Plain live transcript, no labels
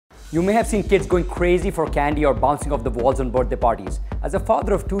You may have seen kids going crazy for candy or bouncing off the walls on birthday parties. As a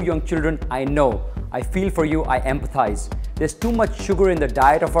father of 2 young children, I know, I feel for you, I empathize. There's too much sugar in the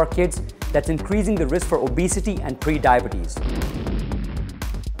diet of our kids that's increasing the risk for obesity and pre-diabetes.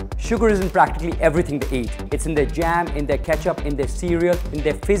 Sugar is in practically everything they eat. It's in their jam, in their ketchup, in their cereal, in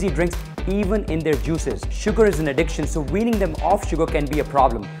their fizzy drinks, even in their juices. Sugar is an addiction, so weaning them off sugar can be a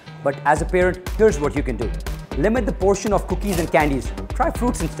problem. But as a parent, here's what you can do. Limit the portion of cookies and candies. Try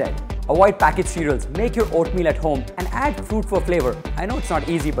fruits instead. Avoid packaged cereals. Make your oatmeal at home and add fruit for flavor. I know it's not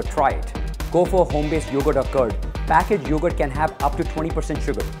easy, but try it. Go for home-based yogurt or curd. Packaged yogurt can have up to 20%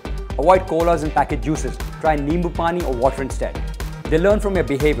 sugar. Avoid colas and packaged juices. Try nimbu pani or water instead. They learn from your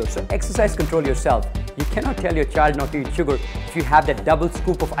behavior, so exercise control yourself. You cannot tell your child not to eat sugar if you have that double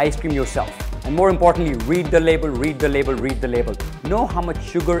scoop of ice cream yourself. And more importantly, read the label, read the label, read the label. Know how much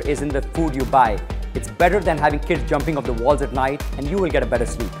sugar is in the food you buy. It's better than having kids jumping off the walls at night, and you will get a better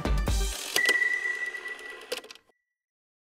sleep.